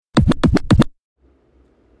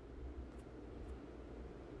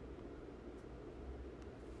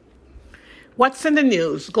What's in the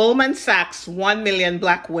news? Goldman Sachs, 1 million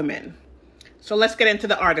black women. So let's get into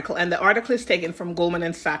the article. And the article is taken from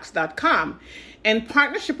goldmansachs.com. In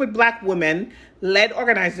partnership with Black Women-led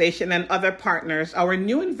organization and other partners, our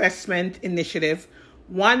new investment initiative,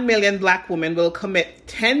 1 million black women, will commit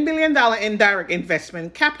 $10 billion in direct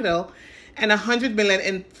investment capital and $100 million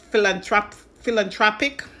in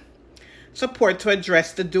philanthropic support to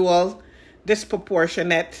address the dual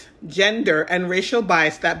disproportionate gender and racial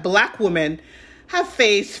bias that black women have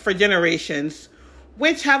faced for generations,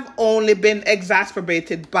 which have only been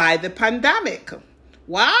exacerbated by the pandemic.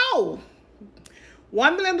 Wow!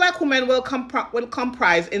 1 million black women will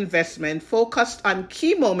comprise investment focused on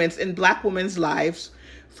key moments in black women's lives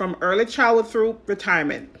from early childhood through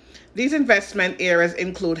retirement. These investment areas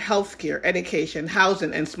include healthcare, education,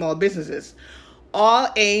 housing, and small businesses, all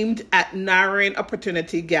aimed at narrowing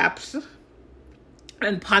opportunity gaps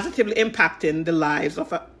and positively impacting the lives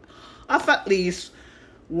of at least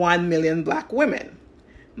 1 million black women.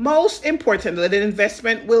 Most importantly, the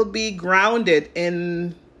investment will be grounded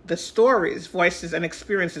in the stories, voices, and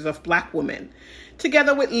experiences of black women.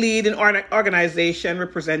 Together with leading organization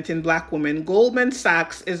representing black women, Goldman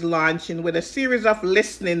Sachs is launching with a series of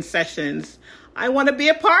listening sessions. I want to be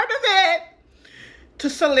a part of it, to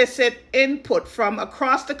solicit input from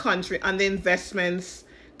across the country on the investments,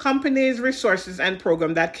 companies, resources, and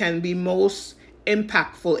programs that can be most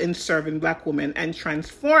impactful in serving black women and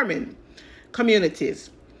transforming communities.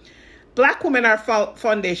 Black women are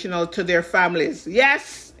foundational to their families.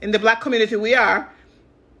 Yes, in the black community we are.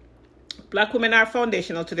 Black women are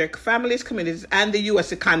foundational to their families, communities, and the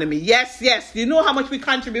U.S. economy. Yes, yes. You know how much we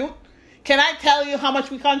contribute? Can I tell you how much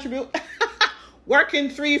we contribute? Working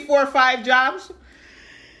 3, 4, 5 jobs.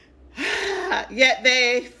 Yet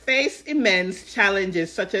they face immense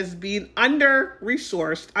challenges such as being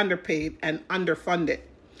under-resourced, underpaid, and underfunded.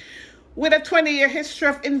 With a 20-year history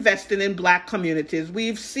of investing in black communities,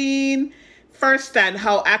 we've seen firsthand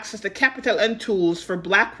how access to capital and tools for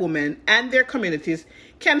black women and their communities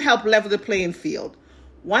can help level the playing field.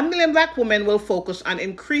 1 million black women will focus on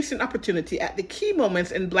increasing opportunity at the key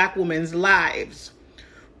moments in black women's lives,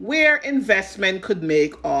 where investment could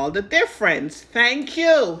make all the difference. Thank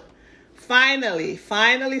you.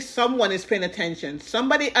 Finally, someone is paying attention.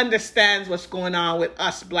 Somebody understands what's going on with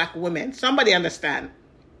us black women. Somebody understand.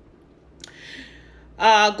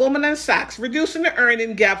 Goldman Sachs, reducing the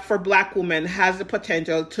earning gap for black women has the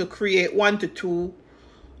potential to create 1 to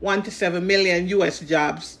 7 million U.S.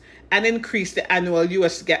 jobs and increase the annual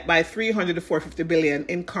U.S. gap by 300 to 450 billion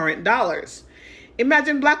in current dollars.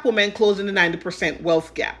 Imagine black women closing the 90%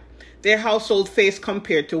 wealth gap their household face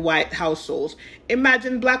compared to white households.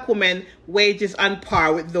 Imagine black women wages on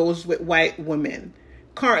par with those with white women,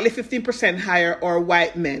 currently 15% higher, or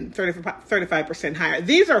white men 35% higher.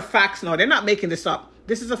 These are facts now. They're not making this up.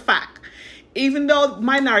 This is a fact. Even though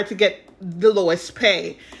minority get the lowest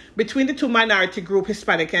pay, between the two minority group,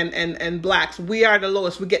 Hispanic and blacks, we are the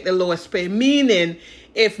lowest. We get the lowest pay, meaning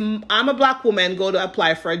if I'm a black woman, go to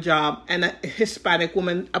apply for a job, and a Hispanic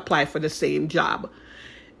woman apply for the same job,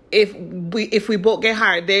 if we both get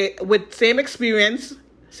hired, they with same experience,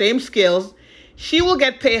 same skills, she will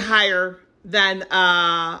get paid higher than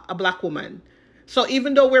a black woman. So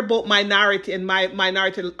even though we're both minority and my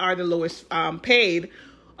minority are the lowest paid,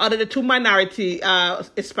 out of the two minority,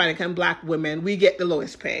 Hispanic and black women, we get the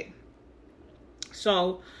lowest pay.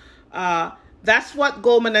 So that's what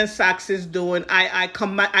Goldman Sachs is doing. I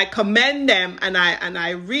commend them, and I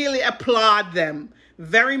really applaud them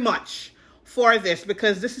very much for this,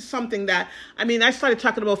 because this is something that, I started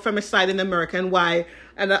talking about femicide in America and why,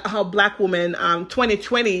 and how black women,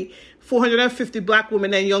 2020, 450 black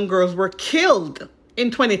women and young girls were killed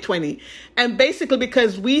in 2020. And basically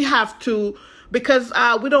because we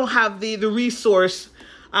don't have the resource,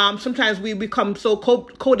 sometimes we become so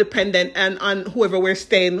codependent and on whoever we're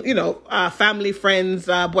staying, family, friends,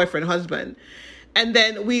 boyfriend, husband. And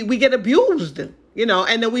then we get abused.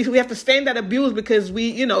 And then we have to stay in that abuse because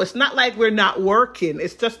it's not like we're not working.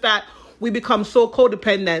 It's just that we become so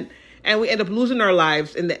codependent and we end up losing our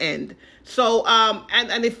lives in the end. So,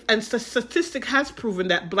 and the statistic has proven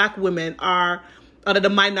that black women are, out of the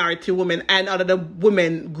minority women and out of the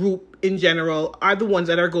women group in general, are the ones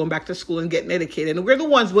that are going back to school and getting educated. And we're the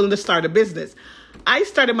ones willing to start a business. I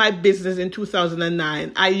started my business in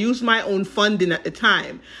 2009. I used my own funding at the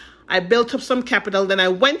time. I built up some capital. Then I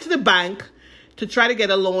went to the bank to try to get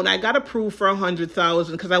a loan. I got approved for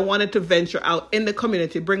 $100,000 because I wanted to venture out in the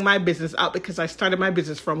community, bring my business out, because I started my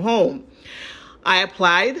business from home. I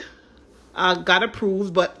applied, got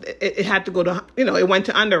approved, but it had to go to, it went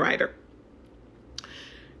to underwriter.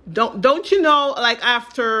 Don't you know, like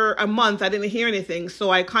after a month, I didn't hear anything. So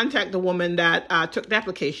I contacted the woman that took the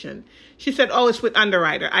application. She said, oh, it's with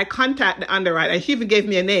underwriter. I contacted the underwriter, and she even gave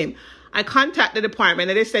me a name. I contacted the department,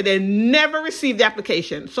 and they said they never received the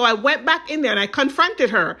application. So I went back in there, and I confronted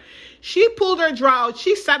her. She pulled her draw out.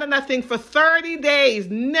 She sat on that thing for 30 days,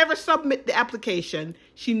 never submit the application.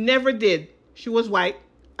 She never did. She was white,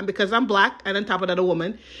 and because I'm black, and on top of that, a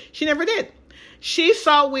woman, she never did. She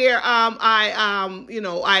saw where I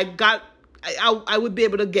would be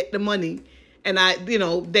able to get the money, and I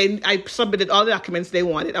submitted all the documents they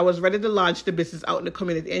wanted. I was ready to launch the business out in the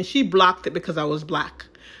community, and she blocked it because I was black.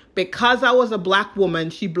 Because I was a black woman,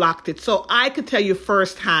 she blocked it. So I could tell you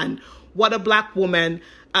firsthand what a black woman,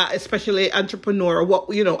 especially entrepreneur,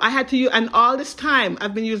 I had to use, and all this time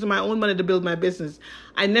I've been using my own money to build my business.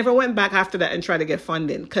 I never went back after that and tried to get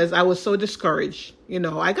funding because I was so discouraged.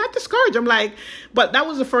 I got discouraged. I'm like, but that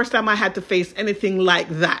was the first time I had to face anything like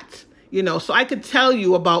that. So I could tell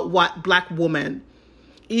you about what black women,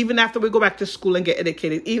 even after we go back to school and get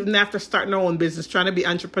educated, even after starting our own business, trying to be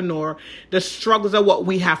entrepreneur, the struggles of what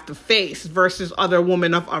we have to face versus other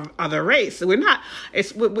women of other race.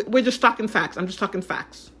 We're just talking facts. I'm just talking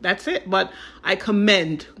facts. That's it. But I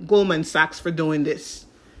commend Goldman Sachs for doing this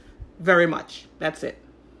very much. That's it.